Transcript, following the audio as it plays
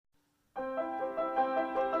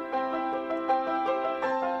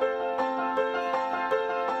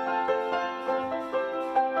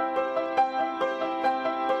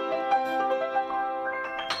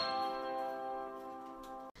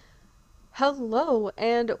Hello,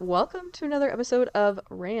 and welcome to another episode of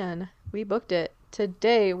Ran. We booked it.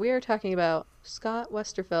 Today we are talking about Scott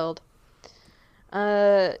Westerfeld.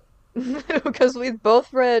 Uh, because we've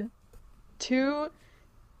both read two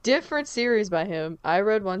different series by him. I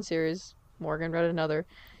read one series, Morgan read another,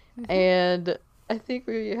 hmm and I think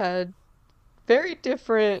we had very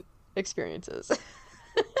different experiences.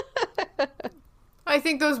 I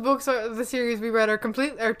think those books are the series we read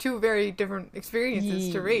are two very different experiences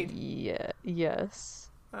to read. Yeah, yes,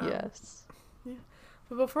 Um, yes. yeah.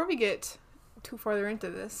 But before we get too farther into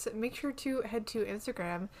this, make sure to head to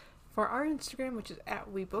Instagram for our Instagram, which is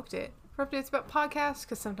at We Booked It, for updates about podcasts.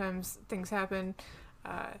 Because sometimes things happen,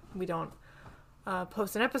 we don't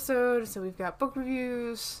post an episode, so we've got book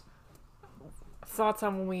reviews, thoughts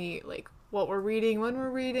on what we're reading, when we're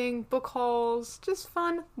reading, book hauls, just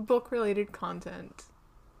fun book related content.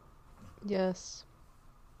 Yes,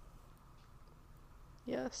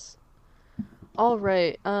 yes. All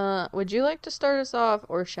right. Would you like to start us off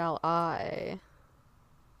or shall I?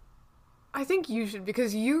 I think you should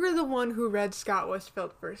because you were the one who read Scott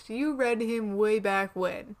Westfeld first. You read him way back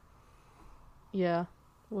when. Yeah,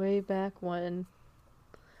 way back when.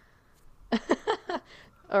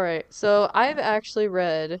 All right. So I've actually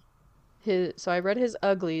read I read his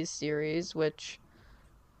Uglies series, which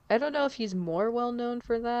I don't know if he's more well known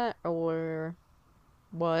for that or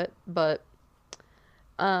what, but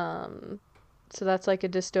um so that's like a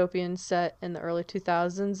dystopian set in the early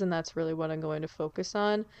 2000s, and that's really what I'm going to focus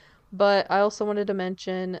on. But I also wanted to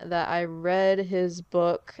mention that I read his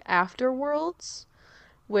book Afterworlds,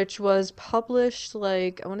 which was published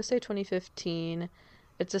like I want to say 2015.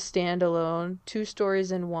 It's a standalone, two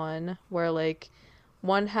stories in one, where like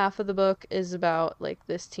one half of the book is about like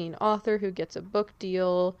this teen author who gets a book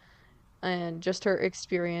deal and just her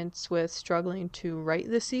experience with struggling to write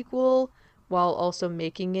the sequel while also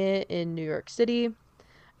making it in New York City.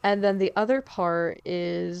 And then the other part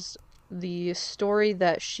is the story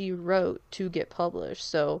that she wrote to get published.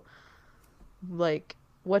 So like,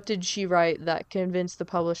 what did she write that convinced the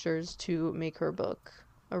publishers to make her book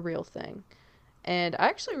a real thing? And I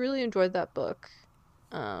actually really enjoyed that book.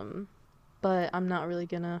 Um, but I'm not really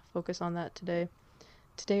gonna focus on that today.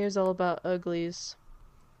 Today is all about uglies.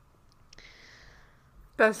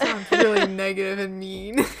 That sounds really negative and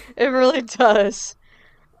mean. It really does.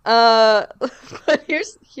 Uh, but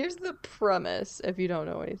here's the premise if you don't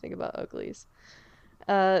know anything about uglies.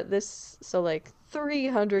 Like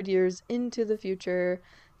 300 years into the future,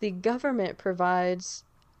 the government provides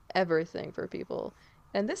everything for people,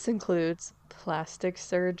 and this includes plastic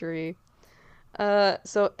surgery.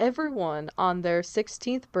 So everyone on their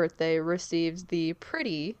 16th birthday receives the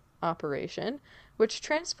pretty operation, which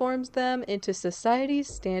transforms them into society's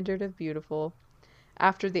standard of beautiful.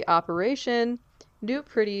 After the operation, new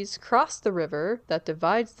pretties cross the river that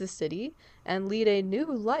divides the city and lead a new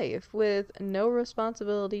life with no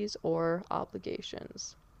responsibilities or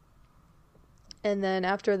obligations. And then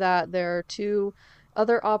after that, there are two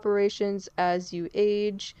other operations as you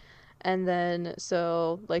age. And then,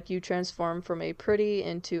 so like you transform from a pretty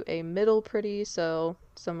into a middle pretty. So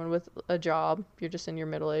someone with a job, you're just in your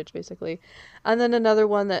middle age basically. And then another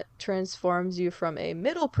one that transforms you from a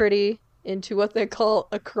middle pretty into what they call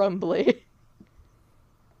a crumbly.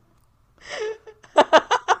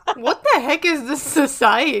 What the heck is this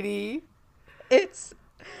society? It's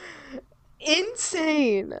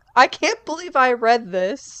insane. I can't believe I read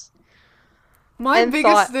this and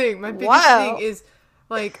thought, My biggest thing wow. is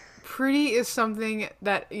like pretty is something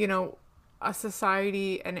that, a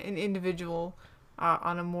society and an individual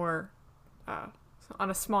on a more uh, on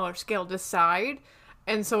a smaller scale decide.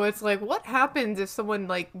 And so it's like what happens if someone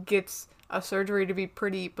like gets a surgery to be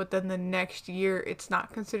pretty but then the next year it's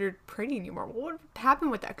not considered pretty anymore? What would happen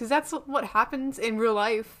with that? Because that's what happens in real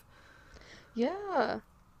life. Yeah,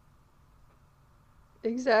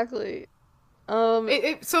 exactly. Um,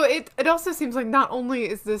 It also seems like not only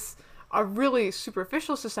is this a really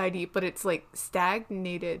superficial society, but it's like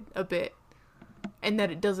stagnated a bit, and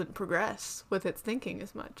that it doesn't progress with its thinking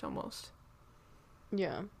as much almost.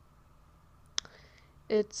 yeah.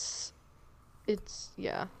 It's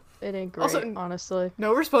yeah. It ain't great, Also, honestly.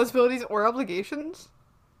 no responsibilities or obligations.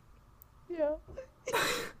 Yeah.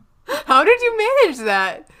 How did you manage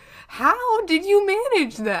that? How did you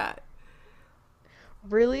manage that?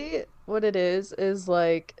 Really, what it is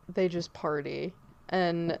like they just party,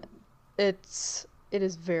 and it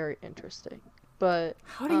is very interesting. But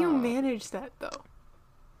How do you um, manage that though?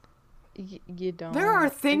 you There are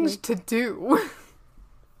don't things like. to do.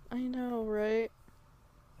 I know, right?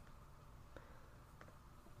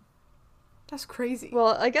 That's crazy.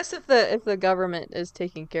 Well, I guess if the government is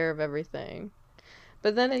taking care of everything.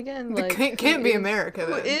 But then again, The like can't be America who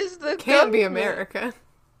then. is the Can't be government? America.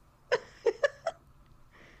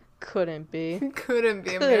 Couldn't be. Couldn't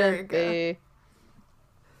be Couldn't America. be.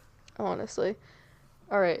 Honestly.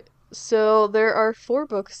 All right. So there are 4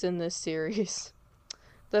 books in this series.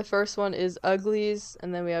 The first one is Uglies,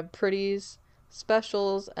 and then we have Pretties,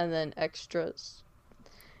 Specials, and then Extras.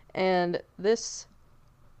 And this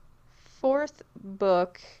fourth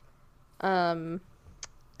book um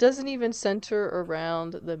doesn't even center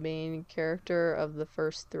around the main character of the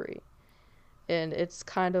first 3. And it's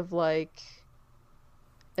kind of like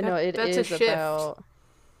no, it That's a is shift. about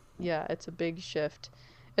yeah, it's a big shift.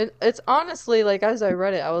 It's honestly like as I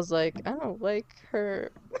read it, I was like, I don't like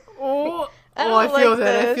her. Oh, I I don't feel like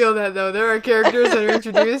that. I this. feel that though. There are characters that are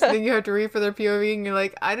introduced, and then you have to read for their POV, and you're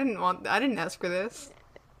like, I didn't ask for this.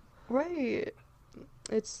 Right.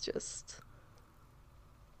 It's just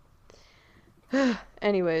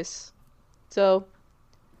anyways. So,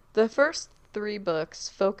 the first 3 books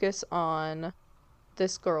focus on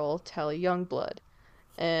this girl, Tally Youngblood.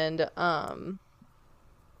 And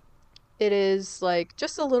it is like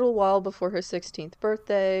just a little while before her 16th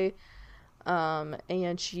birthday.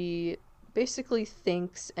 And she basically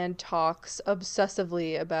thinks and talks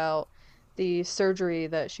obsessively about the surgery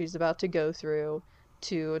that she's about to go through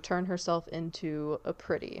to turn herself into a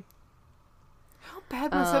pretty. How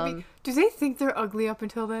bad must that be? Um, Do they think they're ugly up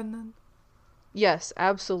until then? yes,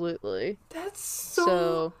 absolutely. That's so.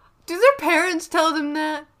 So, Do their parents tell them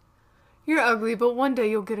that? You're ugly, but one day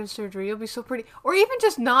you'll get a surgery. You'll be so pretty. Or even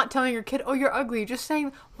just not telling your kid, oh, you're ugly. Just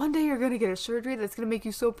saying, one day you're going to get a surgery that's going to make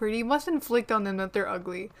you so pretty. You must inflict on them that they're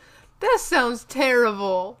ugly. That sounds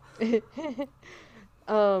terrible.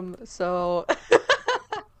 so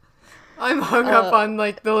I'm hung up uh on,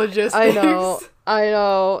 like, the I know. logistics. I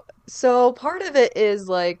know. So part of it is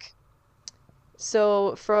like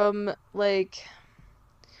so from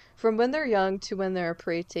when they're young to when they're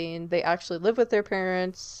preteen, they actually live with their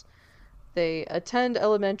parents. They attend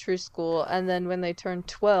elementary school, and then when they turn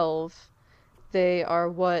 12, they are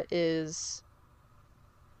what is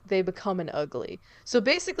they become an ugly. So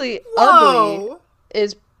basically, ugly Whoa!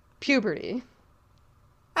 is puberty.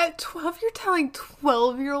 At 12, you're telling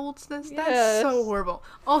 12-year-olds this? That's so Yes. horrible.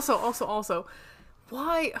 Also,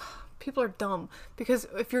 why? People are dumb. Because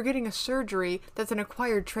if you're getting a surgery, that's an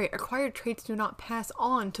acquired trait. Acquired traits do not pass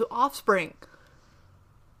on to offspring.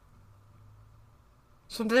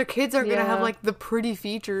 So their kids aren't going to have, Yeah. like, the pretty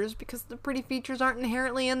features because the pretty features aren't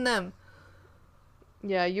inherently in them.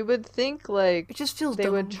 Yeah, you would think like It just feels they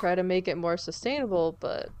would dumb. try to make it more sustainable,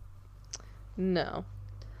 but no.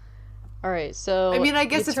 All right, I so mean, I you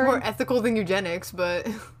guess it's more turn ethical than eugenics, but.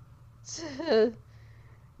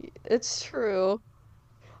 it's true.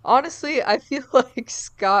 Honestly, I feel like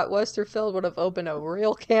Scott Westerfeld would have opened a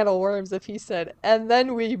real can of worms if he said, and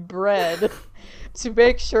then we bred to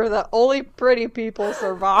make sure that only pretty people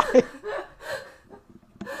survive.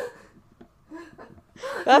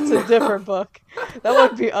 That's a No. different book. That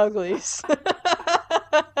would be uglies. It'd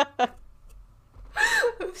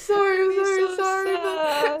be I'm so sorry, but.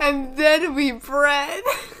 sad. And then we bred.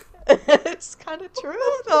 It's kind of true,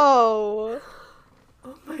 though.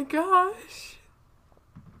 Oh my gosh.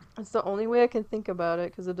 It's the only way I can think about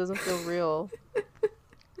it because it doesn't feel real.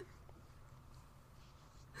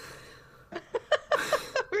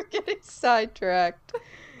 We're getting sidetracked.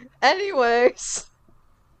 Anyways.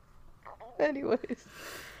 Anyways.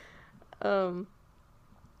 Um.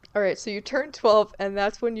 All right, so you turn 12 and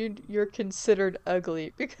that's when you're considered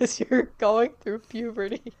ugly because you're going through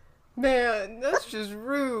puberty. Man, that's just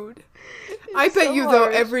rude. I It's bet so you, though,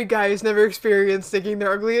 harsh. every guy has never experienced thinking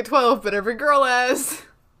they're ugly at 12, but every girl has.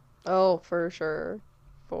 Oh, for sure.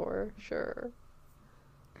 For sure.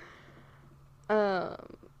 Um,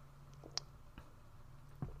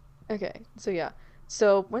 okay, so yeah.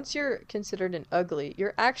 So once you're considered an ugly,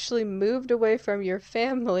 you're actually moved away from your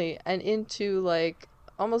family and into like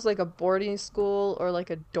almost like a boarding school or like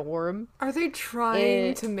a dorm. Are they trying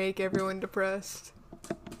And to make everyone depressed?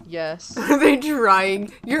 yes, Are they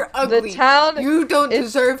trying? You're the ugly. town You don't it's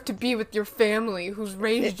deserve to be with your family who's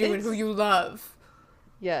raised you and who it's you love.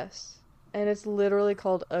 yes. And it's literally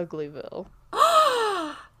called Uglyville.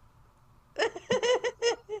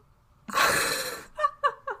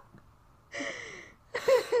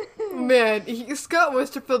 Man, Scott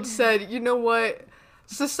Westerfeld said, you know what?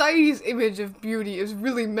 Society's image of beauty is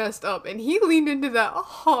really messed up, and he leaned into that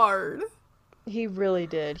hard. He really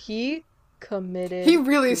did. He He committed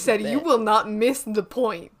really to the said, you bit. will not miss the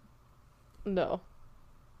point. No.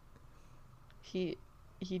 He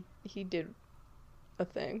he did a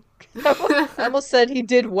thing. I almost said he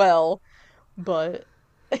did well, but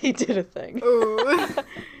he did a thing. Ooh.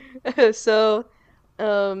 So,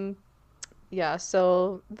 um, yeah,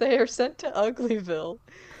 so they are sent to Uglyville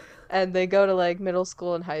and they go to like middle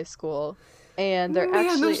school and high school and they're Man,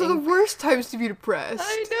 actually those are the in worst times to be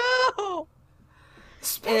I depressed. know.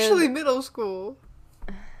 And Especially middle school.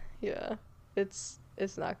 yeah, it's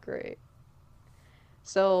not great.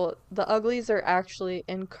 So the Uglies are actually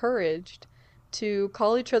encouraged to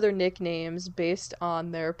call each other nicknames based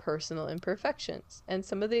on their personal imperfections. And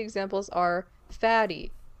some of the examples are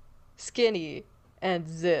fatty, skinny, and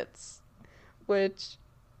zits, which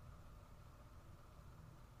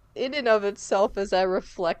in and of itself as I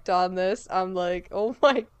reflect on this, I'm like, "Oh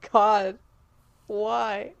my God,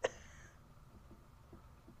 why?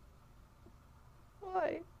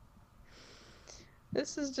 Why?"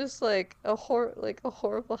 This is just like a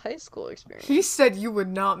horrible high school He experience. said you would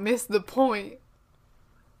not miss the point.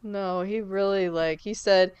 No, he really he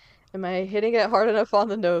said, "Am I hitting it hard enough on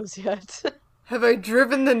the nose yet?" Have I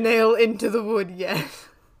driven the nail into the wood yet?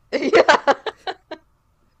 Yeah.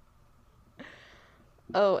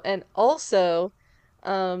 Oh, and also,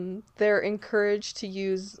 they're encouraged to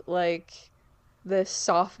use like this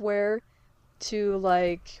software to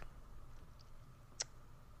like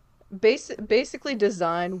basically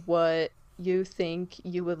design what you think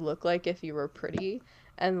you would look like if you were pretty.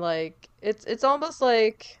 And like it's almost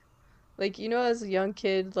like you know as a young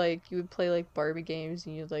kid like you would play like Barbie games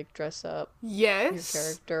and you'd like dress up your Yes.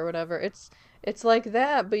 character or whatever. It's like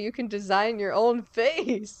that, but you can design your own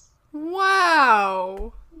face.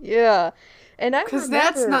 Wow. Yeah. And I Because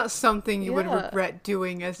that's remember, not something you would yeah, regret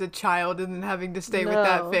doing as a child and then having to stay with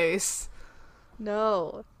that no, face.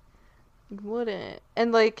 no, you wouldn't.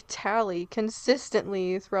 And like Tally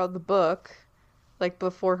consistently throughout the book, like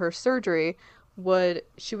before her surgery,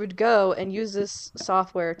 she would go and use this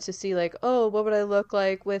software to see like, oh, what would I look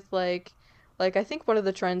like with like I think one of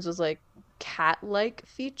the trends was like cat-like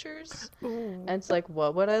features. Ooh. And it's like,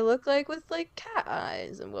 what would I look like with like cat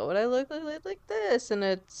eyes? And what would I look like this? And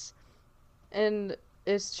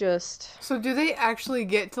it's just So do they actually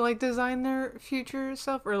get to like design their future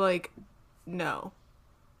stuff or like no?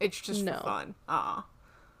 It's just for no. fun. Ah.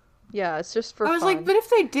 Yeah, it's just for I was like, fun. but if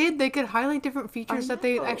they did, they could highlight different I features that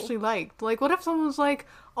they know. actually liked. Like, what if someone was like,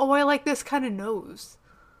 "Oh, I like this kind of nose."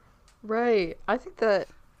 Right. I think that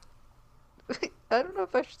I don't know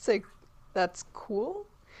if I should say that's cool,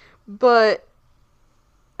 but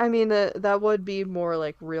I mean that would be more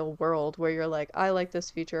like real world where you're like, I like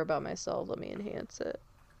this feature about myself, let me enhance it.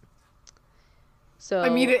 I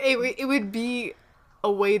mean, So, it would be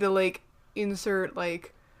a way to like insert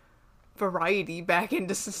like variety back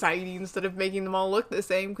into society instead of making them all look the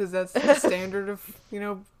same because that's the standard of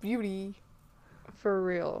beauty. for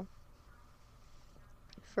real.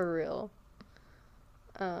 For real.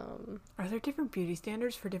 Um, Are there different beauty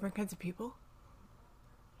standards for different kinds of people?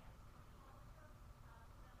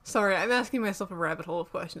 Sorry, I'm asking myself a rabbit hole of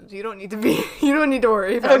questions. You don't need to be. You don't need to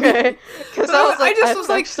worry about me. okay, because But I was I like, I just was don't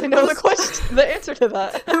like, actually I know the was, question, the answer to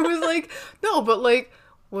that. I was like, no, but like,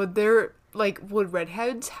 would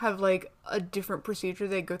redheads have like a different procedure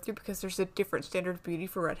they go through because there's a different standard of beauty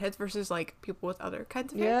for redheads versus like people with other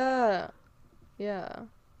kinds of hair? Yeah. Yeah.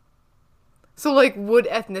 So like, would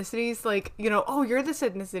ethnicities like oh, you're this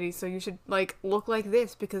ethnicity, so you should like look like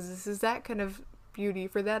this because this is that kind of beauty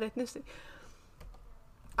for that ethnicity?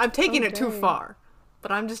 I'm Oh, taking it too dang. far,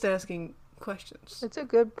 but I'm just asking questions. It's a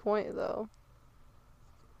good point, though.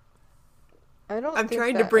 I don't I'm think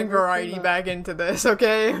trying to that bring ever came variety up. back into this,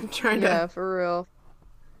 okay? I'm trying to. Yeah, for real.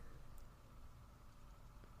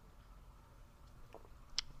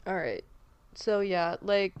 All right. So yeah,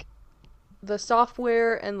 like the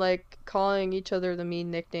software and like calling each other the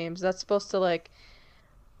mean nicknames, that's supposed to like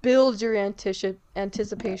build your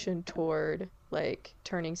anticipation toward like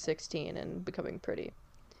turning 16 and becoming pretty.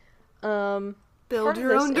 Build Part of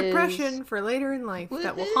your this own is depression for later in life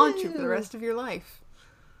that will haunt you for the woohoo. rest of your life.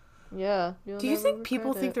 Yeah, you'll Do you never think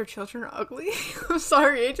people regret think it. their children are ugly? I'm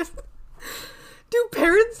sorry, I just. Do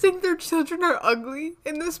parents think their children are ugly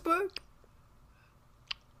in this book?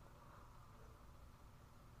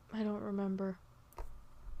 I don't remember.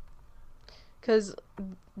 'Cause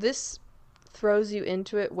this throws you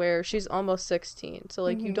into it where she's almost 16. So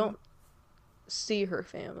like you Mm-hmm. don't see her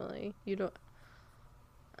family. You don't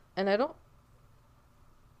and I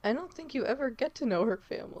don't think you ever get to know her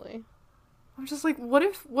family. I'm just like, what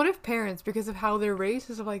if parents, because of how they're raised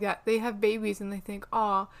and stuff like that, they have babies and they think,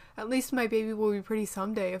 "Aw, at least my baby will be pretty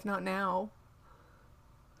someday, if not now."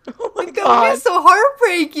 Oh my Like, that would be god. so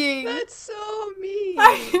heartbreaking. That's so mean.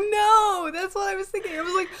 I know. That's what I was thinking. I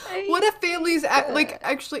was like, what I if hate families like that.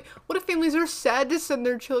 actually? What if families are sad to send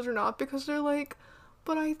their children off because they're like,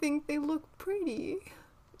 but I think they look pretty.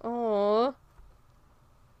 Aw.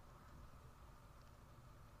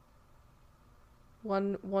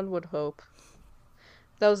 One would hope.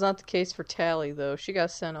 That was not the case for Tally, though. She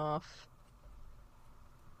got sent off.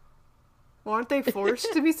 Well, aren't they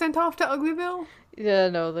forced to be sent off to Uglyville? Yeah,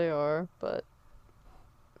 no, they are, but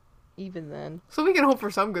even then. So we can hope for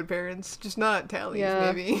some good parents, just not Tally's, Yeah.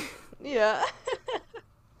 maybe. Yeah.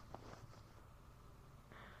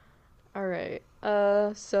 Alright.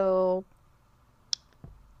 So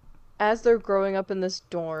as they're growing up in this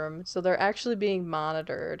dorm, so they're actually being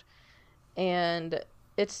monitored, and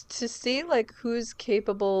it's to see like who's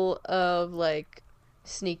capable of like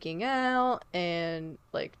sneaking out and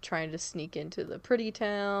like trying to sneak into the pretty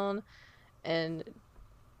town and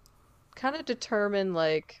kind of determine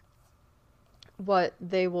like what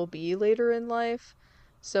they will be later in life.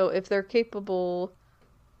 So if they're capable,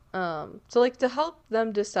 so like to help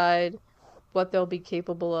them decide what they'll be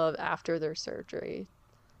capable of after their surgery.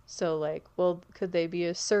 So like, well, could they be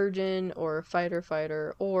a surgeon or a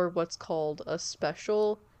fighter or what's called a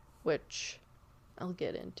special, which I'll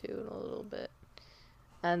get into in a little bit.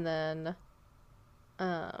 And then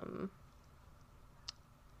um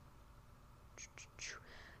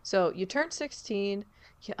so you turn 16,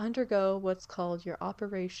 you undergo what's called your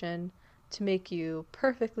operation to make you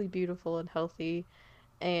perfectly beautiful and healthy,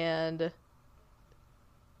 and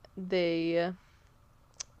they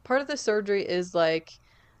part of the surgery is like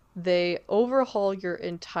they overhaul your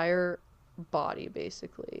entire body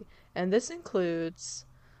basically. And this includes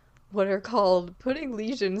what are called putting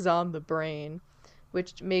lesions on the brain,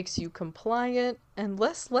 which makes you compliant and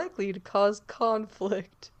less likely to cause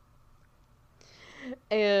conflict.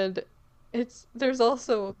 And it's there's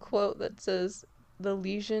also a quote that says the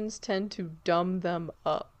lesions tend to dumb them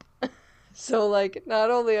up. So like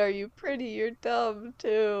not only are you pretty, you're dumb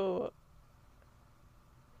too.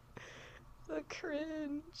 The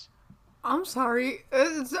cringe. I'm sorry.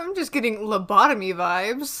 I'm just getting lobotomy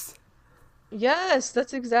vibes. Yes,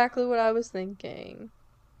 that's exactly what I was thinking.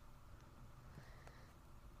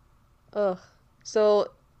 Ugh.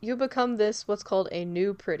 So you become this what's called a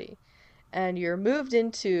new pretty, and you're moved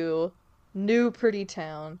into new pretty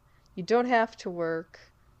town. You don't have to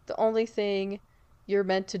work. The only thing you're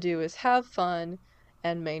meant to do is have fun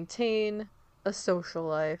and maintain a social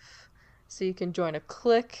life. So you can join a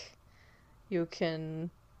clique. You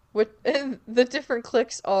can what the different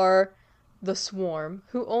cliques are the swarm,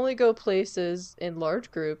 who only go places in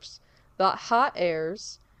large groups, the hot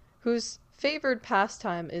airs, whose favored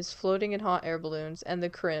pastime is floating in hot air balloons, and the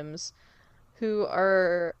crims, who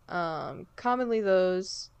are commonly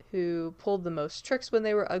those who pulled the most tricks when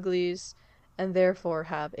they were uglies and therefore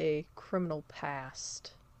have a criminal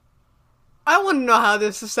past. I want to know how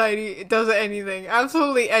this society does anything,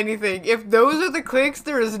 absolutely anything. If those are the cliques,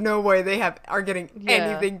 there is no way they are getting Yeah,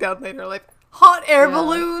 anything done later. Like hot air yeah,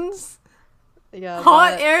 balloons, yeah,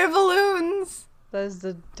 hot air balloons. that is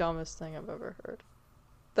the dumbest thing I've ever heard.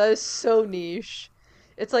 That is so niche.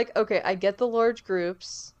 It's like, okay, I get the large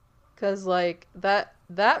groups, cause like that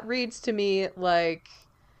reads to me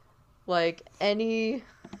like any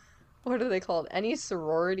what are they called? Any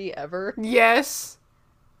sorority ever, Yes,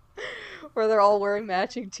 where they're all wearing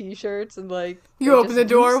matching t-shirts and like you they open just the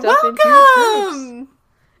do door. stuff in huge groups. Welcome.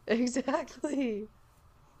 Exactly.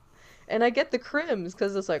 And I get the crims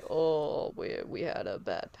because it's like, oh, we had a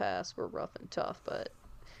bad past, we're rough and tough, but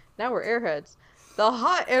now we're airheads. The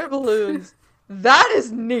hot air balloons, that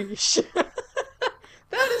is niche.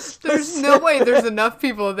 That is There's no way there's specific. enough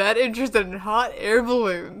people that interested in hot air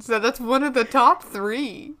balloons. That's one of the top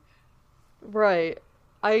three. Right.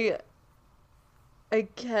 I I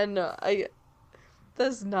cannot. I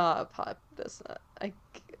that's not a pop. That's not.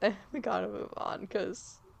 We gotta move on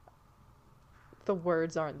because the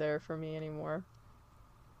words aren't there for me anymore.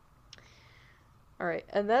 All right,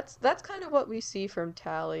 and that's kind of what we see from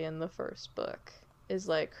Tally in the first book is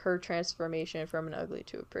like her transformation from an ugly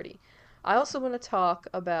to a pretty. I also want to talk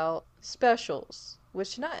about specials,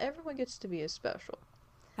 which not everyone gets to be a special.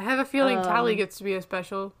 I have a feeling Tally Um, gets to be a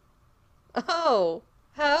special. oh,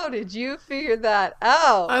 how did you figure that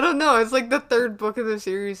out? I don't know. It's like the third book of the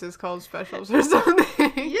series is called Specials or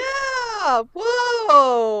something. Yeah!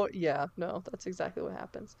 Whoa! Yeah, no, that's exactly what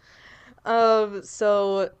happens.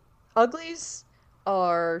 So uglies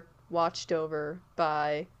are watched over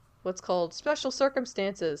by what's called special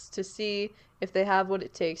circumstances to see if they have what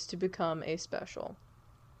it takes to become a special.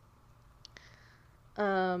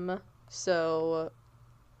 Um, so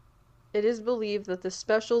it is believed that the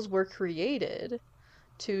specials were created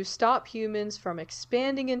to stop humans from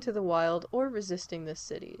expanding into the wild or resisting the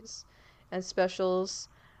cities. And specials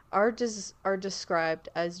are described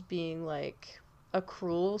as being like a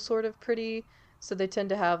cruel sort of pretty. So they tend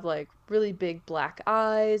to have like really big black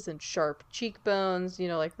eyes and sharp cheekbones,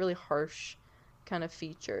 like really harsh kind of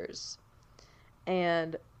features.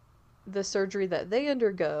 And the surgery that they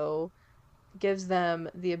undergo gives them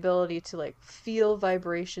the ability to like feel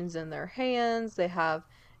vibrations in their hands. They have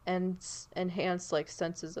enhanced like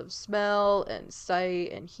senses of smell and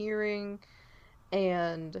sight and hearing,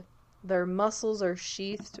 and their muscles are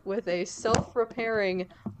sheathed with a self-repairing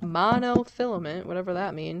monofilament, whatever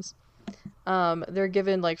that means. They're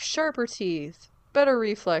given like sharper teeth, better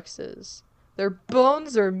reflexes. Their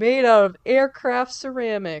bones are made out of aircraft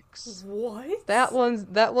ceramics. What? That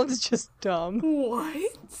one's just dumb.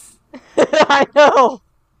 What? I know.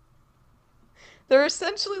 They're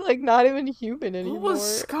essentially like not even human What was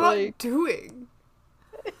anymore. Scott doing?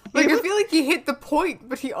 He Like, I was- feel like he hit the point,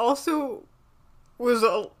 but he also was a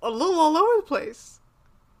little all over the place.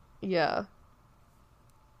 yeah.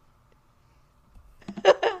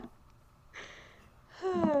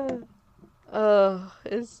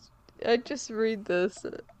 It's I just read this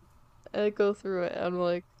and I go through it and I'm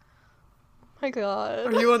like, my God.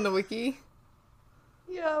 Are you on the wiki?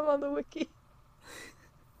 Yeah, I'm on the wiki.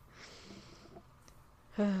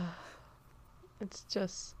 It's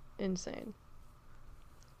just insane.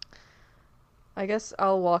 I guess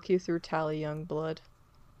I'll walk you through Tally Youngblood.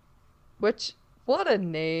 Which, what a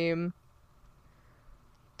name.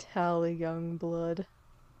 Tally Youngblood.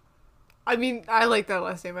 I mean, I like that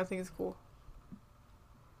last name. I think it's cool.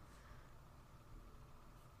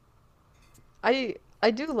 I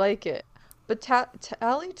do like it. But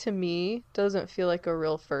Tally to me doesn't feel like a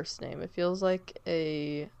real first name. It feels like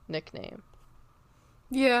a nickname.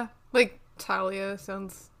 Yeah, like Talia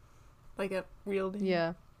sounds like a real name.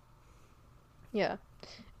 Yeah. Yeah.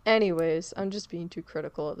 Anyways, I'm just being too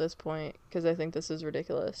critical at this point because I think this is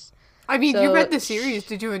ridiculous. I mean, you So, read the series.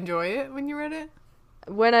 Did you enjoy it when you read it?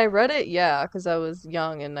 when I read it, yeah, because I was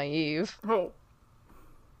young and naive. Oh.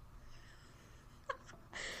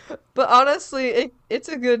 But honestly, it's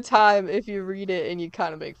a good time if you read it and you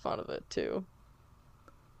kind of make fun of it too.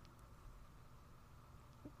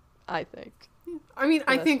 I think. I mean,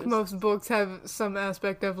 But I that's think just, most books have some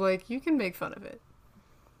aspect of, like, you can make fun of it.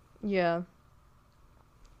 yeah.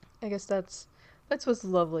 I guess that's what's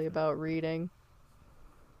lovely about reading.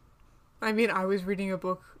 I mean, I was reading a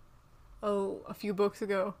book a few books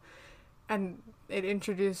ago, and it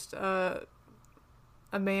introduced a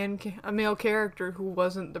male character who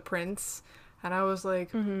wasn't the prince, and I was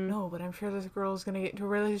like, Mm-hmm. no, but I'm sure this girl's gonna get into a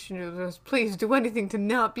relationship with us. Please do anything to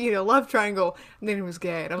not be in a love triangle. And then he was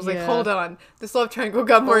gay, and I was like, Yeah. hold on, this love triangle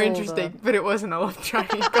got more Hold interesting, on. but it wasn't a love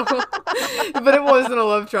triangle. But it wasn't a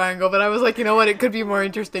love triangle. But I was like, you know what? It could be more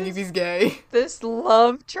interesting if he's gay. This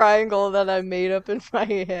love triangle that I made up in my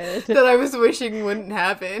head. That I was wishing wouldn't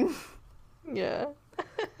happen. Yeah.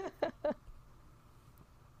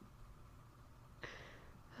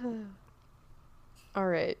 All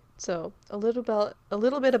right. So, a little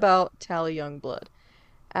bit about Tally Youngblood.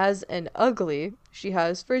 As an ugly, she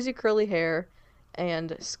has frizzy curly hair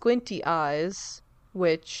and squinty eyes,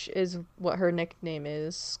 which is what her nickname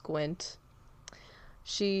is, Squint.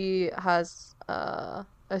 She has a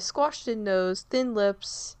squashed in nose, thin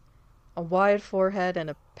lips, a wide forehead, and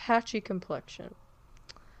a patchy complexion.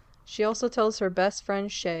 She also tells her best friend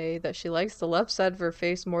Shay that she likes the left side of her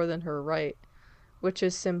face more than her right, which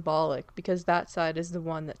is symbolic because that side is the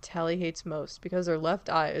one that Tally hates most because her left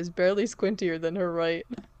eye is barely squintier than her right.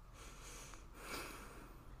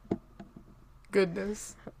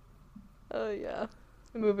 Goodness. Oh yeah.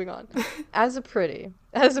 Moving on. As a pretty,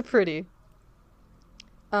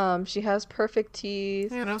 she has perfect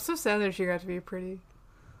teeth. Man, I'm so sad that she got to be pretty.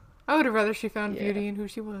 I would have rather she found Yeah, beauty in who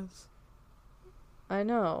she was. I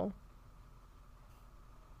know.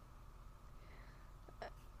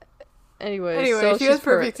 Anyways, Anyway, so she has she's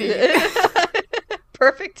perfect teeth.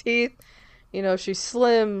 perfect teeth. She's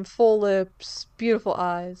slim, full lips, beautiful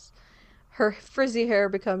eyes. Her frizzy hair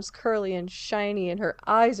becomes curly and shiny, and her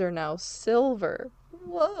eyes are now silver.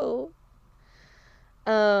 Whoa.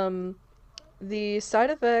 Um, the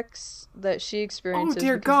side effects that she Oh experiences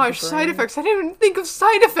dear because of the gosh, side brain. effects. I didn't even think of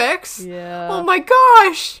side effects. Oh Yeah. my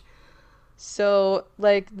gosh. So,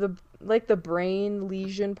 like the brain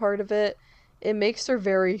lesion part of it, it makes her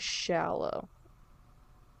very shallow.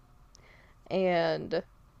 And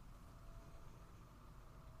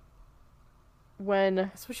when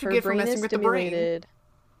That's what you her get for brain messing is with the brain. stimulated,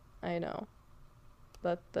 I know.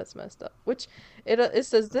 That's messed up. Which it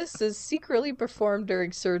says this is secretly performed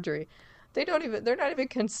during surgery. They're not even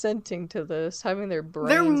consenting to this, having their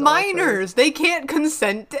They're brains altered. minors. They can't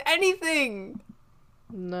consent to anything.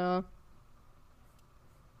 No,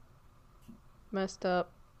 messed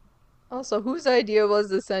up. Also, whose idea was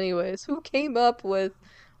this anyways? Who came up with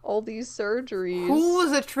all these Who surgeries?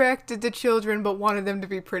 was attracted to children but wanted them to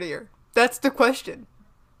be prettier? That's the question.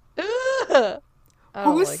 Ugh! I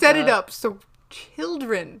don't Who like set it that. up so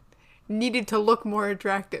children needed to look more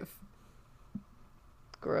attractive?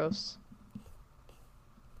 Gross.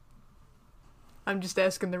 I'm just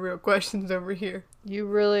asking the real questions over here. You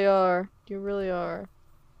really are. You really are.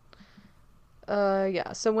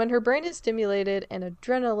 Yeah. So when her brain is stimulated and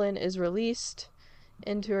adrenaline is released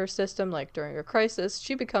into her system, like during a crisis,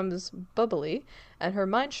 she becomes bubbly, and her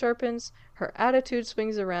mind sharpens, her attitude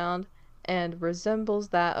swings around, and resembles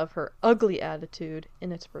that of her ugly attitude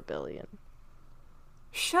in its rebellion.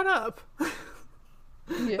 Shut up.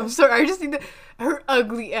 I'm Yeah, sorry, I just need her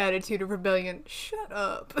ugly attitude of rebellion. Shut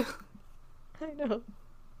up. I know.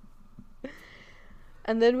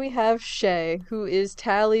 And then we have Shay, who is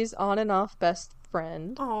Tally's on and off best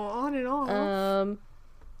friend. Oh, on and off. Um,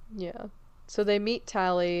 yeah. So they meet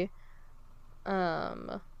Tally,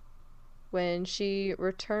 um, when she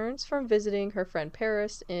returns from visiting her friend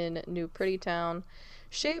Paris in New Pretty Town.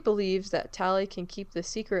 Shay believes that Tally can keep the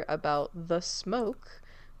secret about the smoke,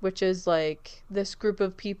 which is like this group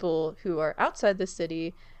of people who are outside the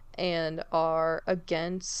city and are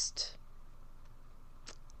against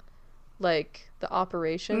like the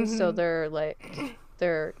operations. So Mm-hmm.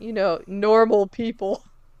 they're, normal people.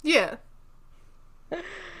 Yeah.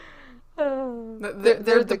 They're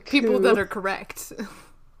They're the the people that coup. are correct.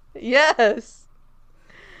 Yes.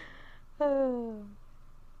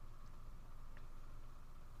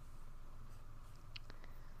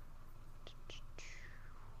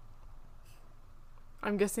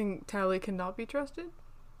 I'm guessing Tally cannot be trusted?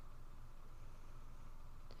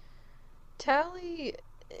 Tally,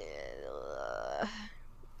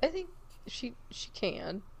 I think she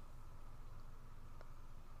can.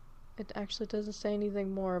 It actually doesn't say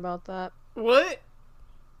anything more about that. What?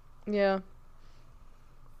 Yeah.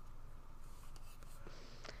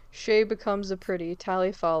 Shay becomes a pretty,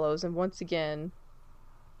 Tally follows, and once again.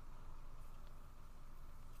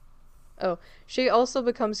 Oh, Shay also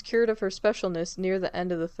becomes cured of her specialness near the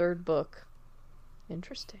end of the third book.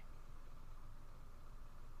 Interesting.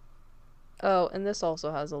 Oh, and this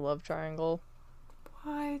also has a love triangle.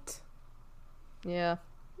 What? Yeah.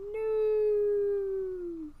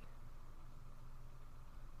 No.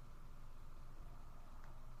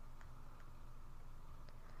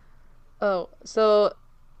 Oh, so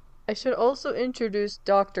I should also introduce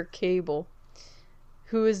Dr. Cable,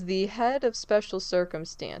 who is the head of special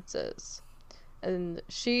circumstances. And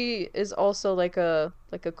she is also like a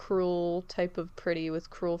cruel type of pretty with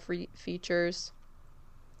cruel features.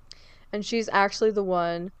 And she's actually the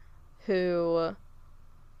one who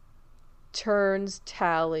turns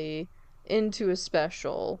Tally into a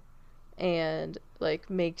special and like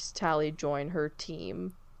makes Tally join her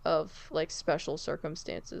team of like special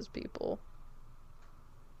circumstances people.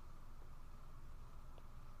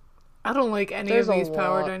 I don't like any There's of a these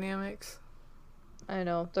power lot. dynamics. I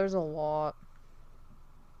know, there's a lot.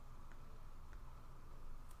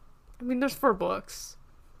 I mean, there's 4 books.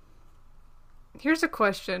 Here's a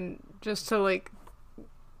question, just to like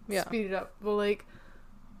Yeah. speed it up. Well, like,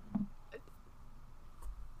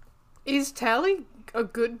 is Tally a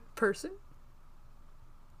good person?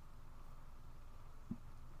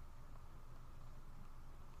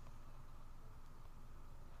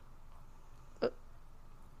 Uh,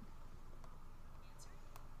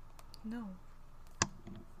 No.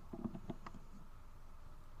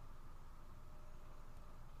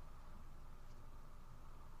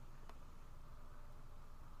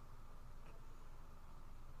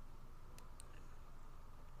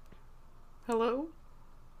 Hello?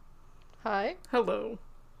 Hi? Hello.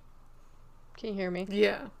 Can you hear me?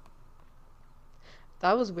 Yeah.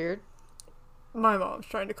 That was weird. My mom's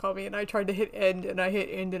trying to call me and I tried to hit end and I hit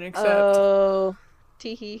end and accept. Oh,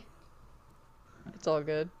 teehee. It's all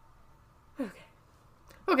good. Okay.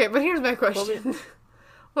 Okay, but here's my question.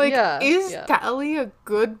 Like, Yeah, is yeah. Tally a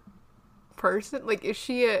good person? Like, is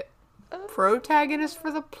she a Uh, protagonist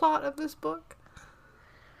for the plot of this book?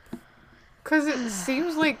 Because it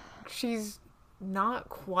seems like she's not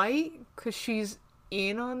quite, because she's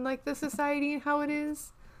in on, like, the society and how it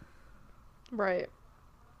is. right.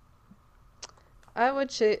 I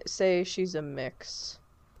would say she's a mix.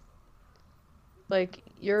 Like,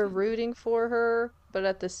 you're rooting for her, but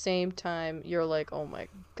at the same time, you're like, oh my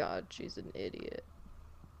god, she's an idiot.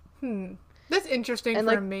 That's interesting And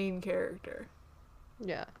for a like, main character.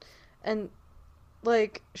 yeah. And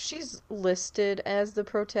like she's listed as the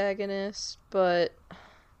protagonist, but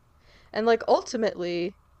and like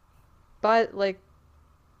ultimately by like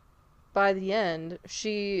by the end,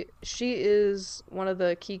 she is one of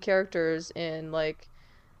the key characters in like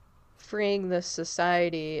freeing this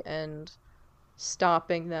society and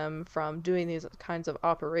stopping them from doing these kinds of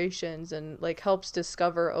operations, and like helps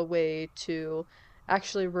discover a way to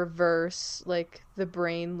actually reverse like the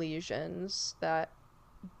brain lesions that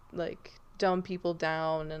like dumb people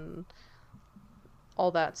down and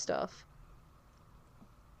all that stuff.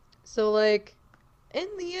 So like in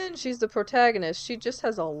the end she's the protagonist. She just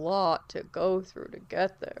has a lot to go through to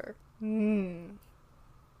get there. Hmm.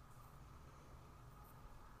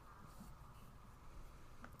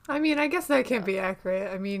 I mean, I guess that can't Yeah. be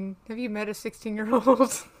accurate. I mean, have you met a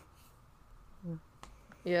 16-year-old?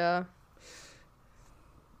 Yeah.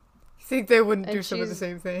 You think they wouldn't do And some of the she's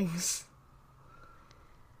same things?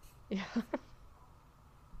 yeah.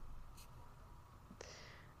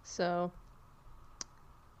 So,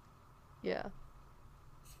 yeah.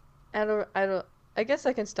 I guess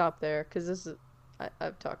I can stop there cuz this is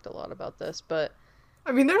I've talked a lot about this, but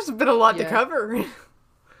I mean, there's been a lot to yeah, cover.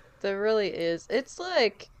 there really is. It's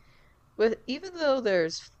like with even though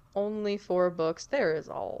there's only 4 books, there is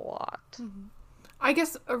a lot I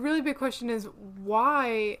guess a really big question is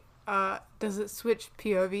why does it switch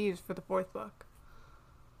POVs for the fourth book?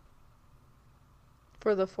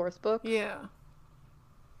 for the 4th book Yeah.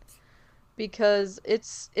 because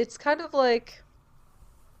it's kind of like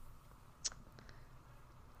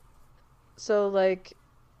so like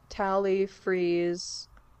Tally frees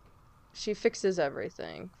she fixes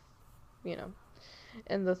everything, you know,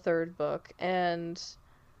 in the 3rd book, and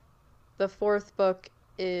the 4th book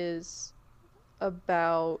is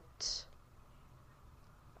about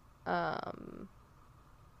um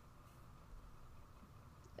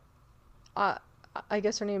I I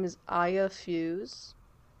guess her name is Aya Fuse,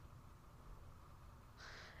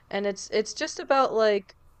 and it's just about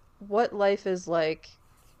like what life is like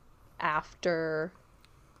after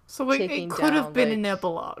So it taking could have down been an like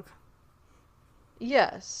epilogue.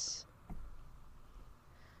 yes.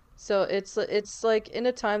 So it's like in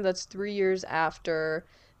a time that's 3 years after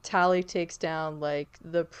Tally takes down like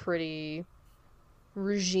the pretty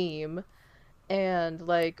regime, and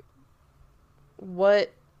like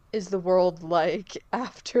what is the world like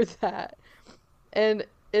after that? And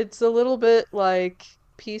it's a little bit like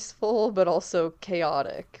peaceful but also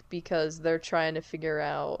chaotic because they're trying to figure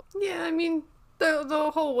out Yeah, I mean,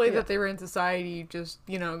 the whole way yeah. that they ran society just,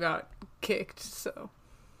 got kicked, so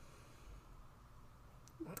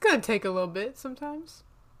it's gonna take a little bit sometimes.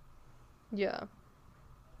 Yeah.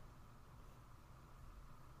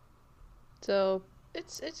 So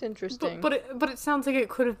it's But interesting. but it sounds like it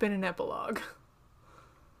could have been an epilogue.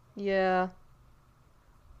 Yeah.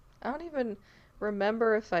 I don't even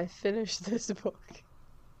remember if I finished this book.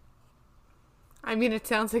 I mean, it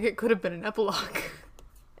sounds like it could have been an epilogue.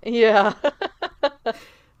 Yeah.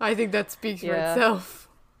 I think that speaks for Yeah. itself.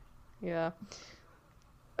 Yeah.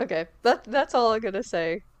 Okay. That's all I'm gonna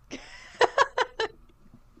say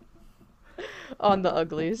on the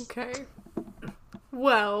uglies. Okay.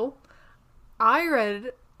 Well, I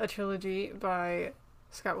read a trilogy by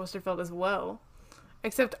Scott Westerfeld as well,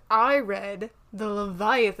 except I read the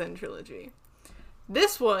Leviathan trilogy.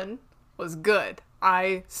 This one was good.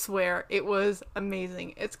 I swear it was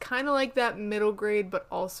amazing. It's kind of like that middle grade, but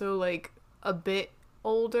also like a bit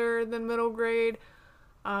older than middle grade.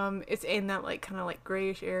 It's in that like kind of like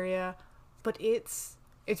grayish area, but it's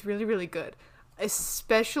really really good.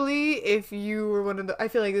 Especially if you were one of the, I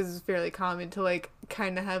feel like this is fairly common to like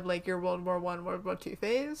kind of have like your World War I, World War II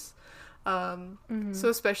phase. Hmm. So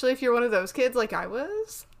especially if you're one of those kids like I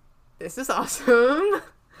was, this is awesome.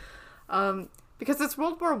 Because it's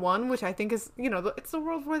World War I, which I think is, it's the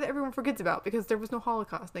World War that everyone forgets about because there was no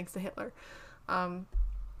Holocaust thanks to Hitler,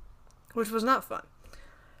 which was not fun.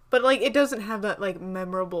 But like, it doesn't have that like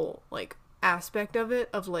memorable like aspect of it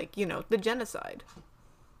of like the genocide.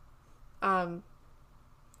 Um,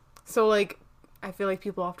 so like, I feel like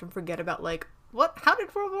people often forget about like how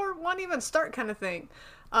did World War I even start kind of thing.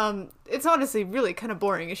 It's honestly really kind of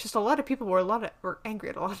boring. It's just a lot of people were angry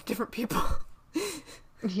at a lot of different people.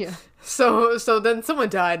 Yeah. So then someone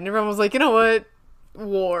died, and everyone was like, you know what,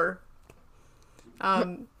 war.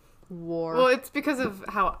 Well, War. it's because of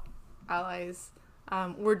how allies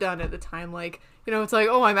were done at the time. Like, it's like,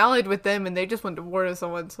 oh, I'm allied with them, and they just went to war with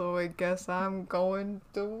someone, so I guess I'm going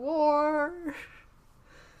to war.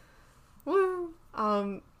 Woo.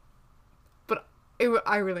 But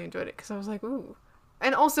I really enjoyed it because I was like, ooh,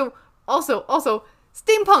 And also,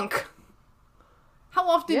 steampunk. How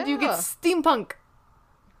often do you get Yeah. steampunk?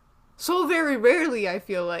 So very rarely, I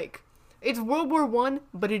feel like. It's World War One,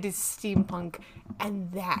 but it is steampunk,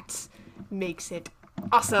 and that makes it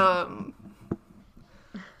awesome.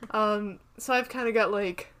 So I've kind of got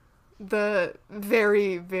like the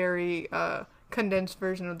very, very condensed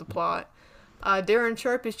version of the plot. Darren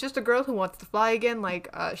Sharp is just a girl who wants to fly again, like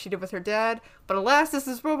she did with her dad. But alas, this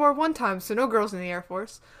is World War One time, so no girls in the Air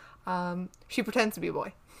Force. She pretends to be a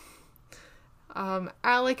boy.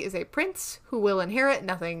 Alec is a prince who will inherit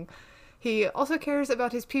nothing. He also cares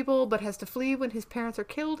about his people, but has to flee when his parents are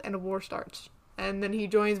killed and a war starts. And then he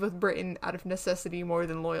joins with Britain out of necessity more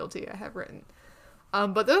than loyalty, I have written.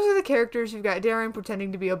 But those are the characters. You've got Darren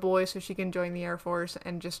pretending to be a boy so she can join the Air Force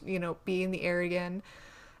and just, be in the air again.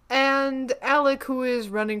 And Alec, who is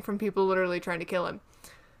running from people literally trying to kill him.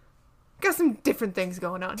 Got some different things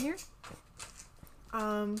going on here.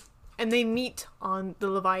 And they meet on the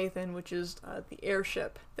Leviathan, which is the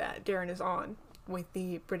airship that Darren is on with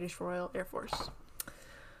the British Royal Air Force.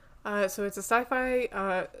 So it's a sci-fi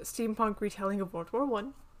steampunk retelling of World War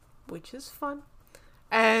One, which is fun.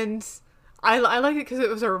 And I like it because it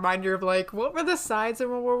was a reminder of, like, what were the sides in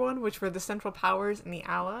World War One, which were the Central Powers and the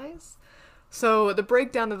Allies. So the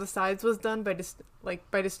breakdown of the sides was done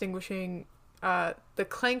by distinguishing the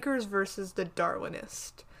clankers versus the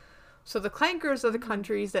Darwinists. So the clankers are the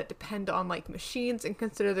countries that depend on, like, machines and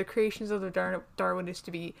consider the creations of the Darwinists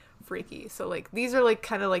to be freaky. So, like, these are, like,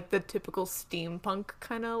 kind of like the typical steampunk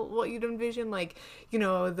kind of what you'd envision. Like,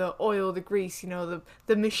 the oil, the grease,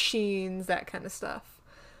 the machines, that kind of stuff.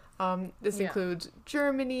 This includes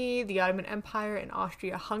Germany, the Ottoman Empire, and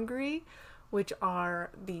Austria-Hungary, which are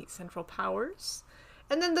the Central Powers.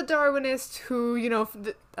 And then the Darwinists who,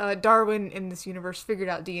 Darwin in this universe figured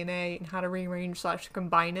out DNA and how to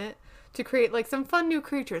rearrange/combine it to create, like, some fun new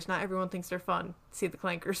creatures. Not everyone thinks they're fun. See the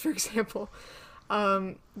clankers, for example.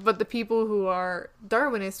 But the people who are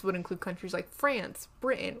Darwinists would include countries like France,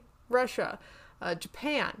 Britain, Russia,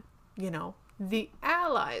 Japan, the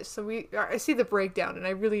Allies. So I see the breakdown, and I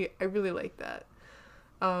really like that.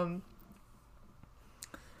 But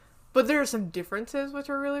there are some differences which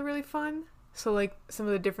are really, really fun. So, like, some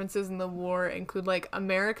of the differences in the war include, like,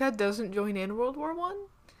 America doesn't join in World War One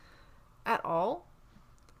at all.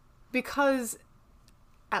 Because,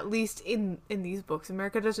 at least in these books,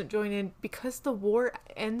 America doesn't join in because the war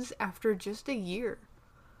ends after just a year.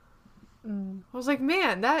 I was like,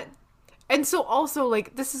 man, that... And so also,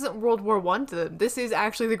 like, this isn't World War One to them. This is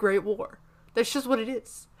actually the Great War. That's just what it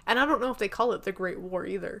is. And I don't know if they call it the Great War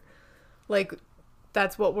either. Like,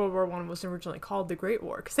 that's what World War One was originally called, the Great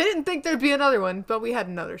War. Because they didn't think there'd be another one, but we had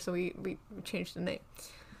another, so we changed the name.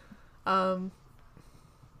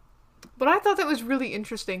 But I thought that was really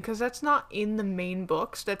interesting, because that's not in the main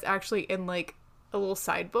books. That's actually in, like, a little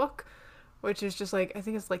side book, which is just, like, I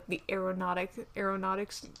think it's, like, the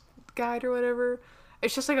aeronautics guide or whatever.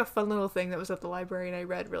 It's just, like, a fun little thing that was at the library, and I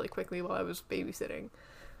read really quickly while I was babysitting.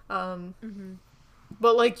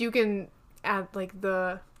 But, like, you can add, like,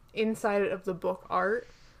 the inside of the book art.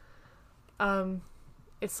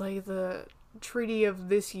 It's, like, the treaty of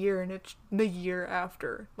this year, and it's the year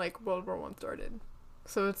after, like, World War One started.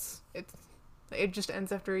 So it just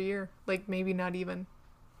ends after a year. Like, maybe not even.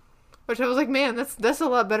 Which I was like, man, that's a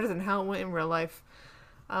lot better than how it went in real life.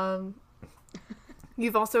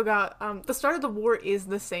 You've also got, the start of the war is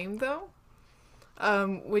the same, though.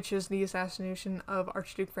 Which is the assassination of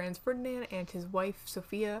Archduke Franz Ferdinand and his wife,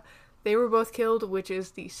 Sophia. They were both killed, which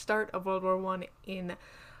is the start of World War One in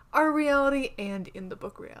our reality and in the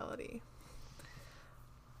book reality.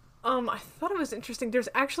 I thought it was interesting. There's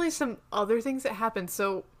actually some other things that happened.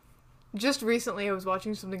 So, just recently I was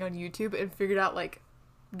watching something on YouTube and figured out, like,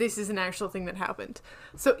 this is an actual thing that happened.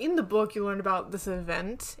 So, in the book, you learn about this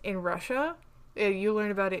event in Russia. You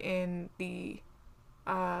learn about it in the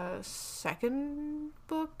second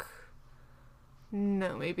book?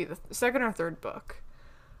 No, maybe the second or third book.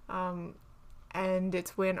 And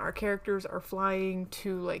it's when our characters are flying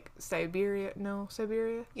to, like, Siberia. No,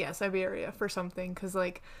 Siberia? Yeah, Siberia for something. Because,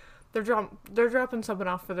 like, they're dropping something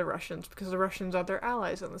off for the Russians because the Russians are their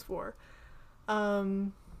allies in this war.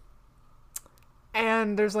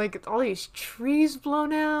 And there's, like, all these trees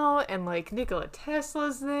blown out, and, like, Nikola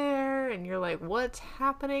Tesla's there, and you're like, what's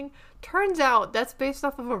happening? Turns out that's based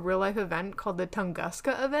off of a real-life event called the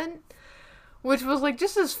Tunguska event, which was, like,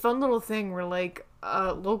 just this fun little thing where, like,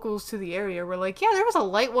 locals to the area were like, yeah, there was a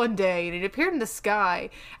light one day, and it appeared in the sky,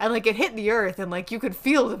 and, like, it hit the earth, and, like, you could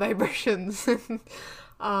feel the vibrations.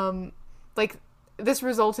 Like, this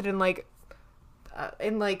resulted in, like,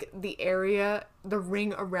 the area, the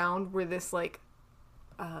ring around where this, like,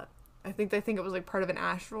 I think they think it was like part of an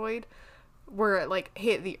asteroid where it like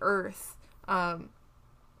hit the Earth.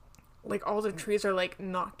 Like all the trees are like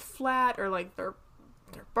knocked flat, or like their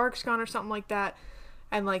bark's gone or something like that.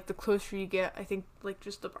 And like the closer you get, I think like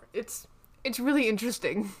just the bark. It's really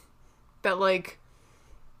interesting that like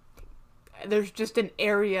there's just an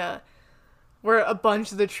area where a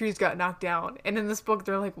bunch of the trees got knocked down. And in this book,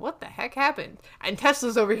 they're like, what the heck happened? And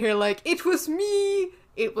Tesla's over here like, it was me!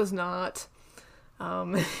 It was not.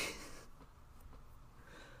 And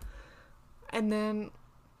then,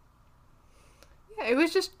 yeah, it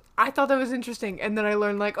was just, I thought that was interesting. And then I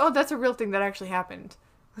learned like, oh, that's a real thing that actually happened.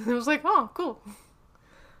 And I was like, oh, cool.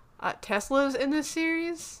 Tesla's in this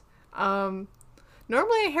series. Normally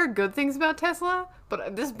I hear good things about Tesla,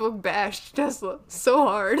 but this book bashed Tesla so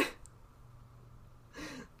hard.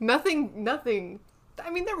 Nothing. I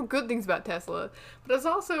mean, there were good things about Tesla, but there's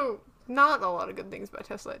also not a lot of good things about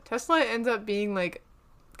Tesla. Tesla ends up being, like,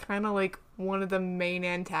 kind of like one of the main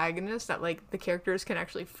antagonists that, like, the characters can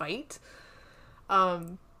actually fight.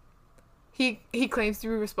 He claims to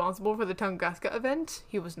be responsible for the Tunguska event.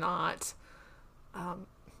 He was not.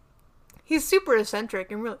 He's super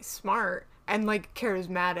eccentric and really smart and, like,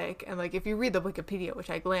 charismatic. And, like, if you read the Wikipedia, which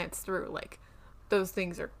I glanced through, like, those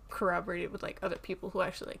things are corroborated with like other people who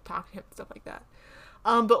actually like talk to him and stuff like that.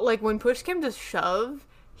 But like when push came to shove,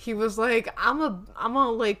 he was like, I'm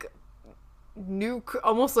a like nuke,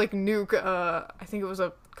 almost like nuke. I think it was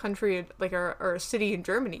a country like or a city in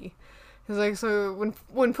Germany. He's like, so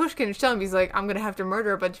when push came to shove, he's like, I'm gonna have to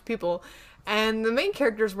murder a bunch of people, and the main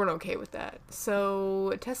characters weren't okay with that.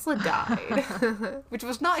 So Tesla died, which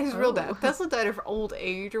was not his real death. Tesla died of old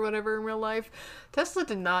age or whatever in real life. Tesla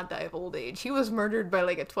did not die of old age. He was murdered by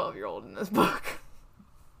like a 12-year-old in this book.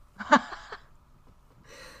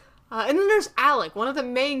 And then there's Alec, one of the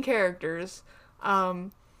main characters.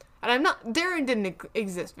 And Darren didn't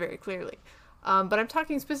exist very clearly. But I'm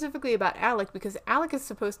talking specifically about Alec because Alec is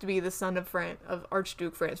supposed to be the son of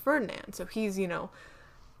Archduke Franz Ferdinand. So he's,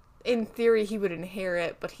 in theory, he would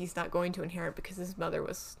inherit, but he's not going to inherit because his mother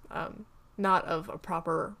was not of a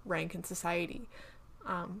proper rank in society.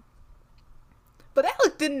 But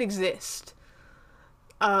Alec didn't exist.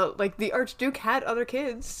 Like, the Archduke had other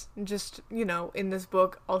kids. Just, in this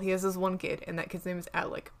book, all he has is one kid, and that kid's name is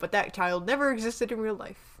Alec. But that child never existed in real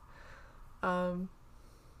life.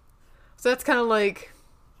 So that's kind of like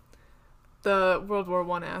the World War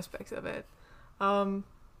I aspects of it.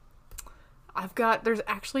 There's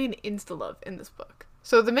actually an insta-love in this book.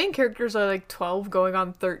 So the main characters are like 12 going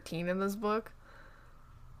on 13 in this book.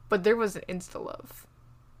 But there was an insta-love.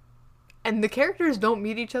 And the characters don't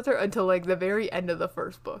meet each other until like the very end of the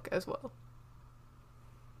first book as well.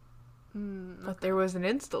 Okay. But there was an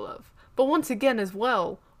insta-love. But once again as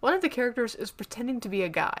well, one of the characters is pretending to be a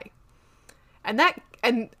guy. And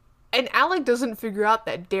Alec doesn't figure out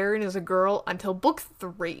that Darren is a girl until book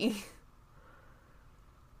 3.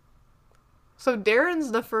 So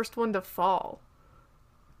Darren's the first one to fall.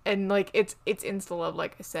 And, like, it's insta-love,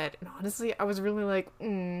 like I said. And honestly, I was really like,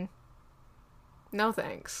 no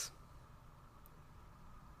thanks.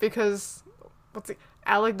 Because,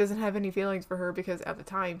 Alec doesn't have any feelings for her because at the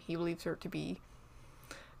time he believes her to be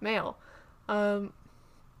male. And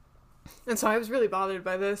so I was really bothered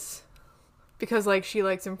by this. Because, like, she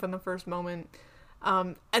likes him from the first moment.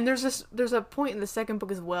 And there's a point in the second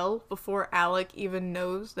book as well, before Alec even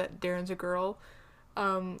knows that Darren's a girl,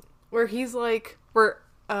 where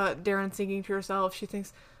Darren's thinking to herself, she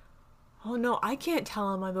thinks, oh no, I can't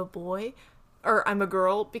tell him I'm a boy, or I'm a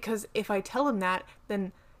girl, because if I tell him that,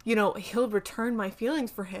 then, he'll return my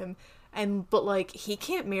feelings for him, but, like, he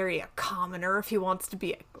can't marry a commoner if he wants to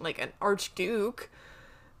be, like, an archduke.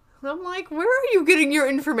 And I'm like, where are you getting your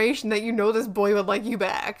information that this boy would like you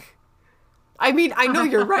back? I mean, I know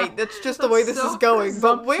you're right. That's just the way this is going.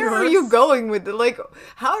 But where are you going with it? Like,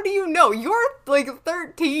 how do you know? You're, like,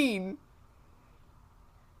 13.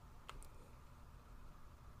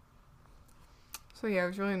 So, yeah, I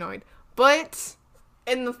was really annoyed. But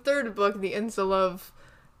in the third book, the insta-love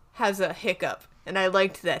has a hiccup. And I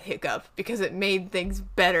liked that hiccup because it made things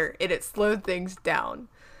better. It slowed things down.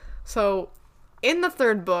 So, in the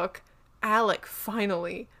third book, Alec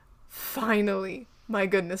finally, my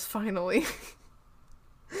goodness, finally,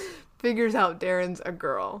 figures out Darren's a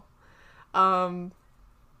girl. And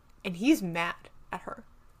he's mad at her.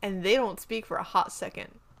 And they don't speak for a hot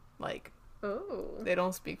second. Like, they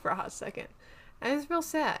don't speak for a hot second. And it's real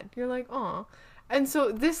sad. You're like, aw. And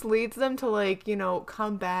so this leads them to, like,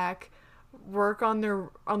 come back, work on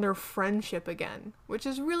their friendship again, which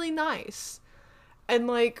is really nice. And,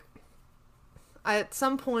 like, at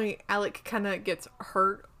some point, Alec kind of gets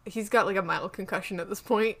hurt he's got like a mild concussion at this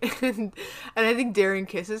point, and I think Darren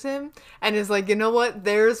kisses him and is like, you know what?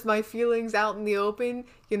 There's my feelings out in the open.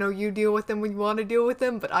 You know, you deal with them when you want to deal with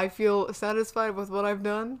them, but I feel satisfied with what I've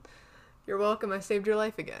done. You're welcome. I saved your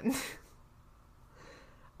life again.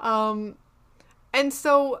 And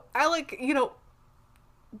so Alec, you know,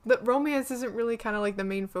 the romance isn't really kind of like the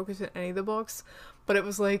main focus in any of the books, but it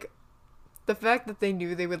was like the fact that they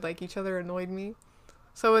knew they would like each other annoyed me.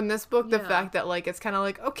 So in this book, the fact that like it's kind of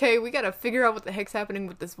like, okay, we gotta figure out what the heck's happening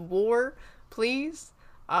with this war, please.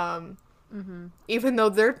 Even though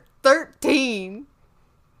they're 13,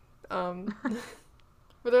 but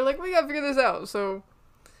they're like, we gotta figure this out. So,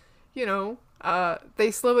 you know,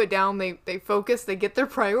 they slow it down, they focus, they get their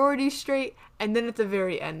priorities straight, and then at the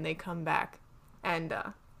very end, they come back and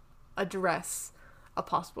address a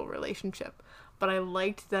possible relationship. But I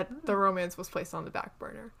liked that the romance was placed on the back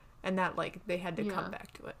burner. And that, like, they had to come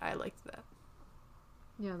back to it. I liked that.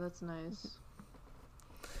 Yeah, that's nice.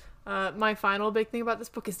 My final big thing about this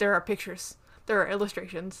book is there are pictures. There are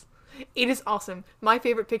illustrations. It is awesome. My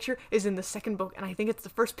favorite picture is in the second book, and I think it's the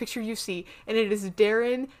first picture you see. And it is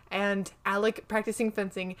Darren and Alec practicing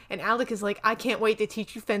fencing. And Alec is like, I can't wait to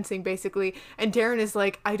teach you fencing, basically. And Darren is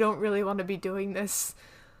like, I don't really want to be doing this.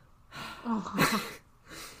 Oh.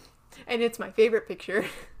 And it's my favorite picture.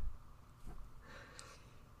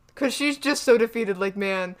 Because she's just so defeated, like,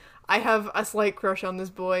 man, I have a slight crush on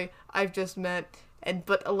this boy I've just met,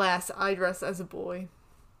 but alas, I dress as a boy.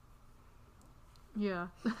 Yeah.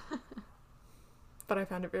 But I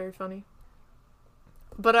found it very funny.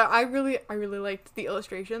 But I really liked the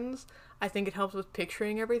illustrations. I think it helps with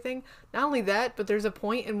picturing everything. Not only that, but there's a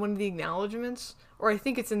point in one of the acknowledgments, or I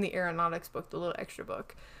think it's in the aeronautics book, the little extra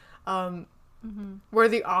book, where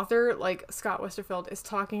the author, like Scott Westerfeld, is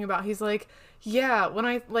talking about, he's like, yeah, when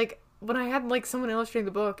I had like someone illustrating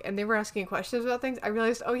the book and they were asking questions about things, I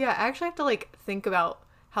realized, oh yeah, I actually have to like think about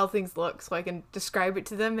how things look so I can describe it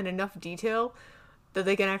to them in enough detail that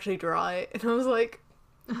they can actually draw it. And I was like,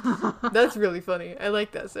 that's really funny. I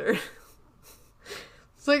like that, sir.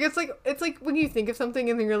 It's like when you think of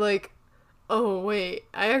something and then you're like, oh wait,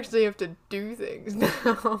 I actually have to do things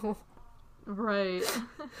now. Right.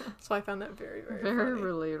 So I found that very, very funny.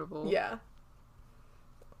 Relatable. Yeah.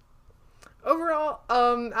 Overall,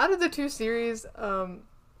 out of the two series,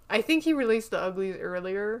 I think he released the Uglies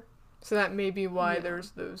earlier, so that may be why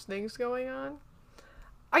there's those things going on.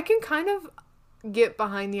 I can kind of get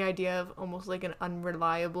behind the idea of almost like an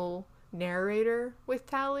unreliable narrator with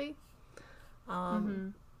Tally.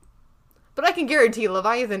 But I can guarantee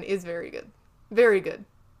Leviathan is very good. Very good.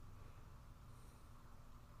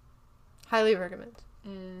 Highly recommend.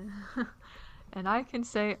 And I can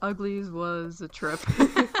say Uglies was a trip.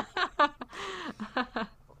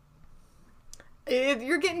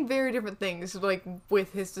 You're getting very different things, like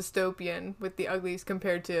with his dystopian, with the Uglies,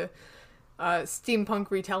 compared to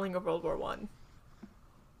steampunk retelling of World War One.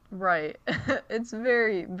 Right. It's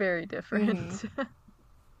very, very different.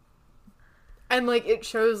 And like it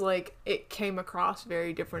shows like it came across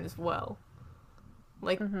very different as well.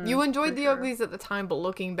 Like, you enjoyed the Uglies at the time, but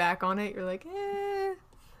looking back on it, you're like, eh.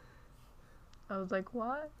 I was like,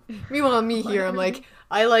 what? Meanwhile, me here, I'm like,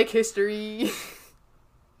 I like history.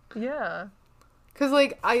 Yeah. Because,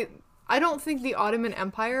 like, I don't think the Ottoman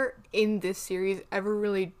Empire in this series ever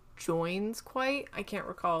really joins quite. I can't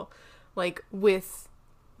recall. Like, with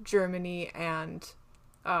Germany and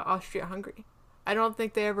Austria-Hungary. I don't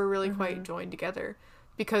think they ever really quite joined together.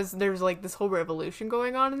 Because there's, like, this whole revolution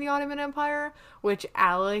going on in the Ottoman Empire, which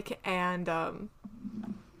Alec and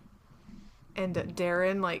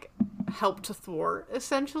Darren, like, help to thwart,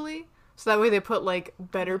 essentially. So that way they put, like,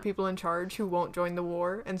 better people in charge who won't join the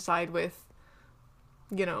war and side with,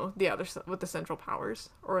 you know, with the Central Powers,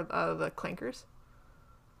 or the Clankers.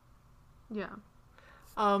 Yeah.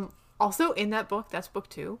 Also, in that book, that's book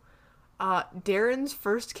 2, Darren's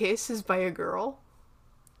first kiss is by a girl.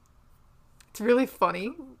 It's really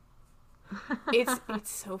funny. It's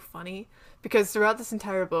so funny. Because throughout this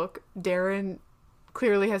entire book, Darren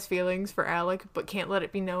clearly has feelings for Alec, but can't let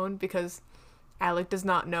it be known because Alec does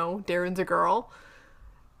not know Darren's a girl.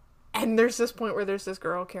 And there's this point where there's this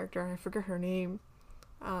girl character, I forget her name.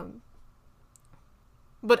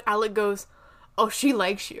 But Alec goes, oh, she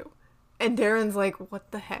likes you. And Darren's like,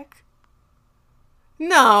 what the heck?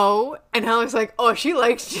 No. And Alec's like, oh, she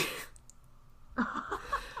likes you.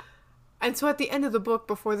 And so at the end of the book,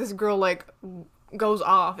 before this girl, like, goes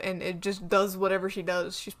off and it just does whatever she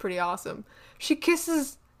does, she's pretty awesome, she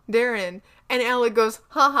kisses Darren, and Alec goes,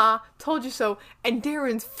 haha, told you so, and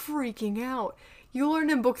Darren's freaking out. You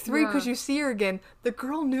learn in book 3, because you see her again, the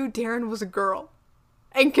girl knew Darren was a girl,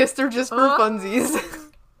 and kissed her just for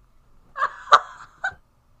funsies.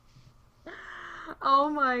 Oh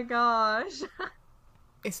my gosh.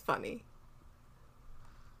 It's funny.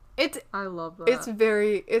 It's I love it's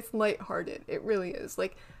that. it's lighthearted. It really is.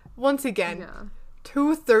 Like, once again, Yeah.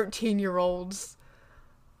 two 13-year-olds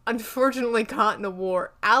unfortunately caught in a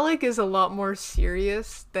war. Alec is a lot more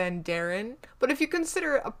serious than Darren, but if you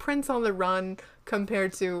consider a prince on the run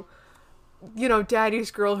compared to,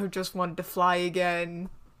 daddy's girl who just wanted to fly again,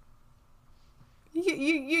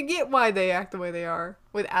 you get why they act the way they are,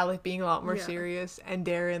 with Alec being a lot more Yeah. serious and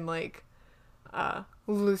Darren, like,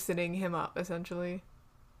 loosening him up, essentially.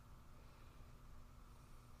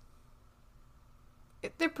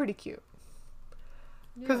 They're pretty cute.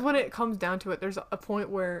 Because Yeah. when it comes down to it, there's a point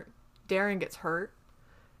where Darren gets hurt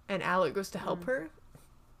and Alec goes to help her.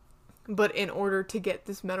 But in order to get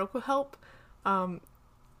this medical help,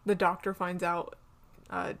 the doctor finds out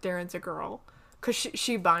Darren's a girl. Because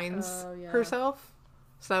she binds Oh, yeah. herself.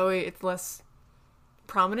 So that way it's less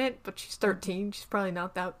prominent. But she's 13. She's probably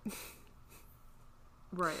not that.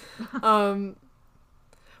 Right.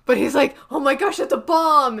 But he's like, oh my gosh, it's a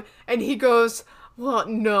bomb! And he goes, well,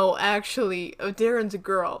 no, actually, Darren's a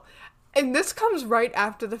girl. And this comes right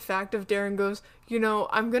after the fact of Darren goes,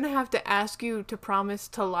 I'm gonna have to ask you to promise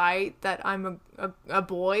to lie that I'm a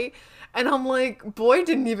boy. And I'm like, boy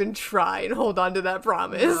didn't even try and hold on to that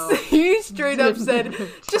promise. No. He straight up Didn't said, even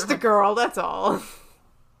just a try. girl, that's all.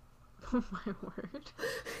 Oh my word.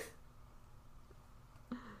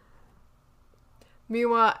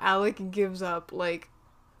 Meanwhile, Alec gives up, like,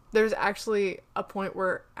 there's actually a point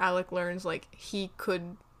where Alec learns, like, he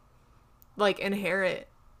could, like, inherit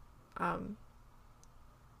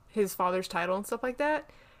his father's title and stuff like that,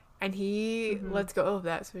 and he lets go of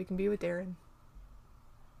that so he can be with Darren.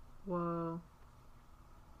 Whoa.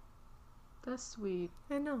 That's sweet.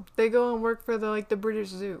 I know. They go and work for the British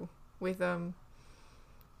Zoo with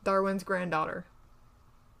Darwin's granddaughter.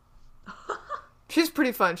 She's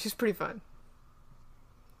pretty fun.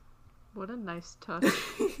 What a nice touch.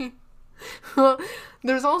 Well,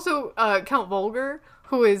 there's also Count Volger,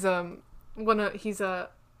 who is he's a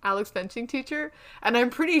Alex fencing teacher, and I'm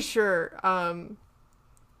pretty sure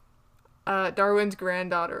Darwin's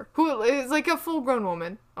granddaughter, who is like a full-grown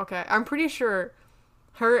woman. Okay, I'm pretty sure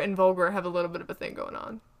her and Volger have a little bit of a thing going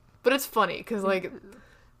on, but it's funny because like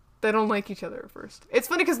they don't like each other at first. It's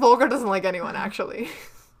funny because Volger doesn't like anyone actually.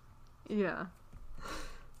 Yeah.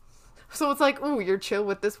 So it's like, ooh, you're chill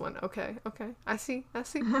with this one. Okay. I see.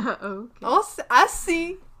 Okay. Oh, I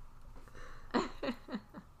see. But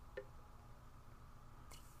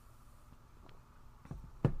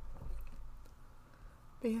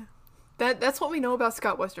yeah. That's what we know about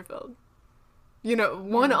Scott Westerfeld.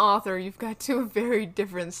 One author, you've got two very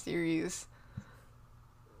different series.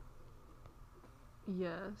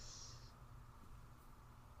 Yes.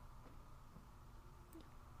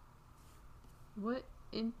 What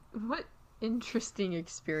interesting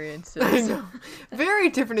experiences. I know. Very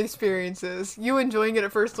different experiences. You enjoying it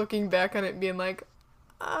at first, looking back on it and being like,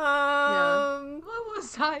 Yeah. What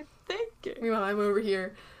was I thinking? Meanwhile, I'm over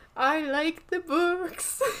here. I like the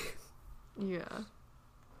books. Yeah.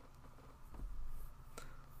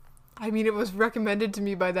 I mean, it was recommended to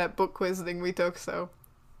me by that book quiz thing we took, so.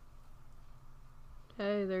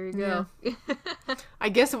 Hey, there you go. I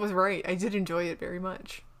guess it was right. I did enjoy it very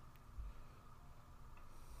much.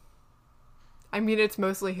 I mean, it's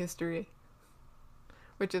mostly history,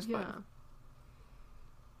 which is fun.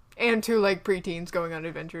 And two, like, preteens going on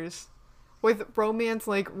adventures. With romance,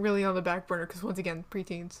 like, really on the back burner, because once again,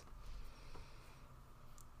 preteens.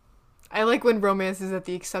 I like when romance is at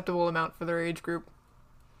the acceptable amount for their age group.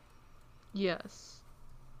 Yes.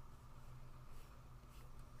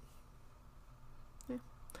 Yeah.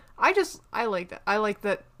 I like that. I like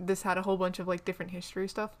that this had a whole bunch of, like, different history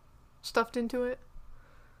stuff stuffed into it.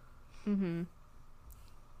 Mm-hmm.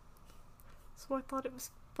 So I thought it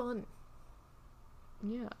was fun.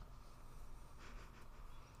 Yeah.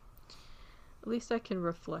 At least I can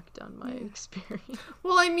reflect on my experience.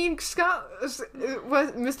 Well, I mean, Mr.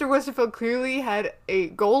 Westerfeld clearly had a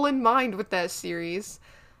goal in mind with that series.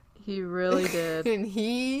 He really did. And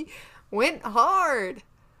he went hard.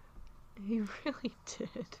 He really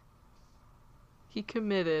did. He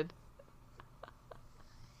committed.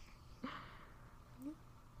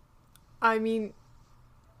 I mean,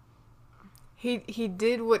 he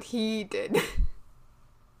did what he did.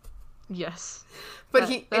 Yes. But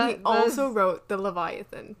he also wrote the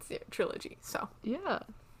Leviathan trilogy, so. Yeah.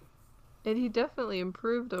 And he definitely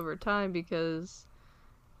improved over time because,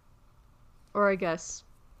 or I guess,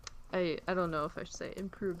 I don't know if I should say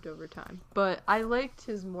improved over time, but I liked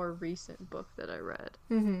his more recent book that I read.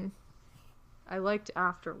 Mm-hmm. I liked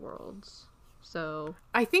Afterworlds, so.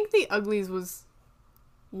 I think The Uglies was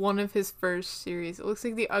one of his first series. It looks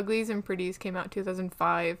like The Uglies and Pretties came out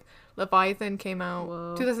 2005. Leviathan came out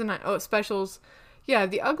Whoa. 2009. Oh, Specials. Yeah,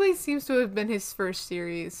 The Uglies seems to have been his first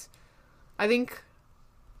series. I think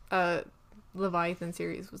Leviathan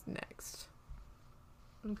series was next.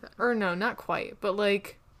 Okay. Or no, not quite, but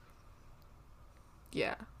like,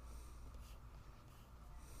 yeah.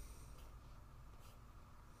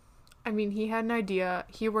 I mean, he had an idea,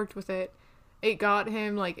 he worked with it. It got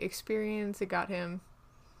him like experience, it got him,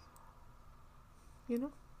 you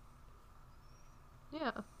know?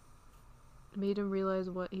 Yeah. It made him realize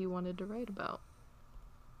what he wanted to write about.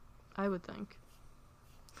 I would think.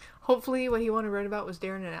 Hopefully what he wanted to write about was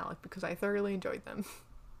Darren and Alec, because I thoroughly enjoyed them.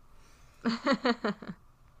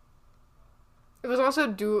 It was also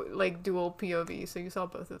dual POV, so you saw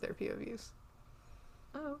both of their POVs.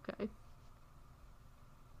 Oh, okay.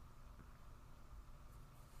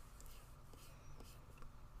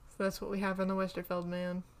 So that's what we have in the Westerfeld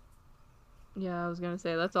man. Yeah, I was gonna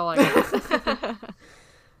say, that's all I got.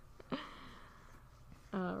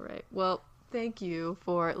 Alright, well, thank you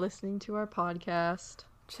for listening to our podcast.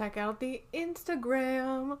 Check out the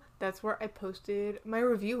Instagram. That's where I posted my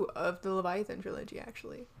review of the Leviathan trilogy,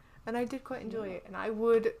 actually. And I did quite enjoy it, and I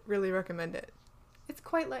would really recommend it. It's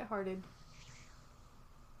quite lighthearted.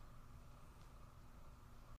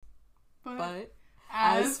 But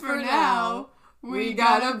as for now, we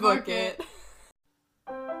gotta book it.